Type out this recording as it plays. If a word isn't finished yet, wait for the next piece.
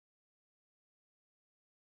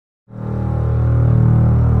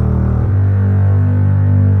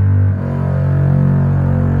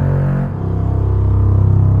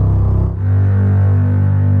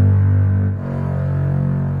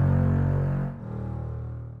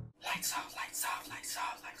Lights off, lights off, lights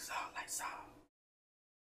off, lights off, lights off.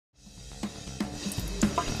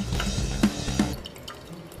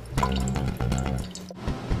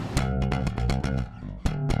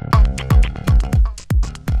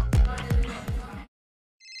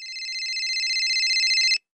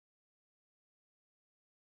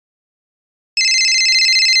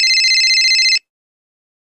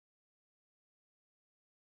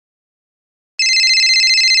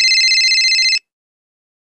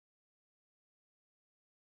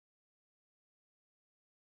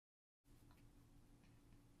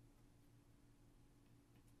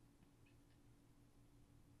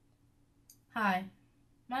 Hi,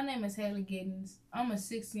 my name is Haley Giddens. I'm a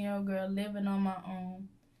 16-year-old girl living on my own.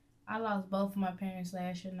 I lost both of my parents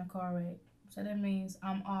last year in a car wreck, so that means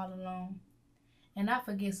I'm all alone. And I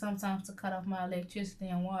forget sometimes to cut off my electricity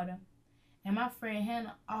and water. And my friend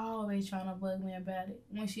Hannah always trying to bug me about it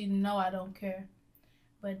when she know I don't care.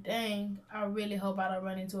 But dang, I really hope I don't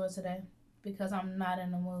run into her today because I'm not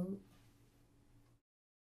in the mood.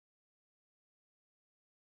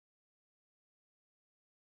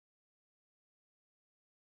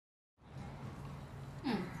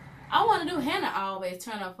 I want to do Hannah always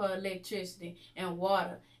turn off her electricity and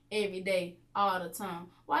water every day, all the time.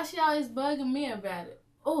 Why she always bugging me about it?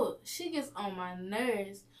 Oh, she gets on my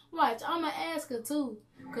nerves. Watch, I'ma ask her too.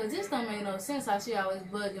 Cause this don't make no sense how she always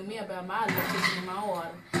bugging me about my electricity and my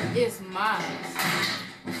water. It's mine.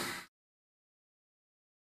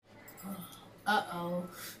 Uh-oh.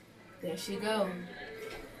 There she go.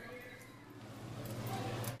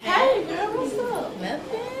 Hey girl, what's up?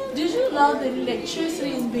 Nothing. Did you know that electricity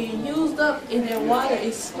is being used up and that water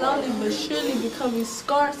is slowly but surely becoming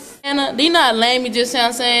scarce? Hannah, do you know how lame you just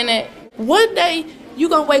sound saying that? One day, you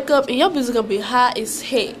gonna wake up and your business gonna be high as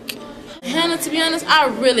heck. Hannah, to be honest, I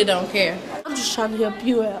really don't care. I'm just trying to help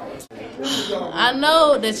you out. I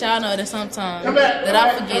know that y'all know that sometimes that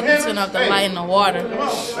I forget to turn off the light and the water.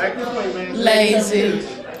 Lazy.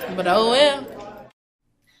 But oh well.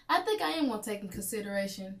 I think I am going to take in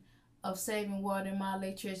consideration of saving water and my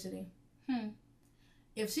electricity.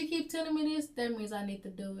 If she keeps telling me this, that means I need to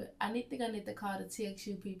do it. I need to call the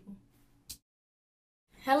TXU people.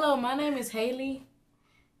 Hello, my name is Haley,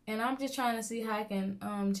 and I'm just trying to see how I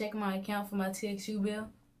can check my account for my TXU bill.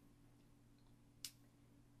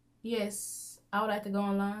 Yes, I would like to go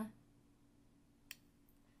online.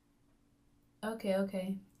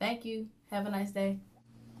 Okay. Thank you. Have a nice day.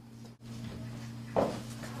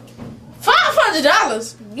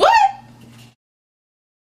 $500? What?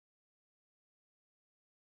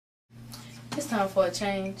 It's time for a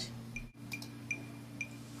change.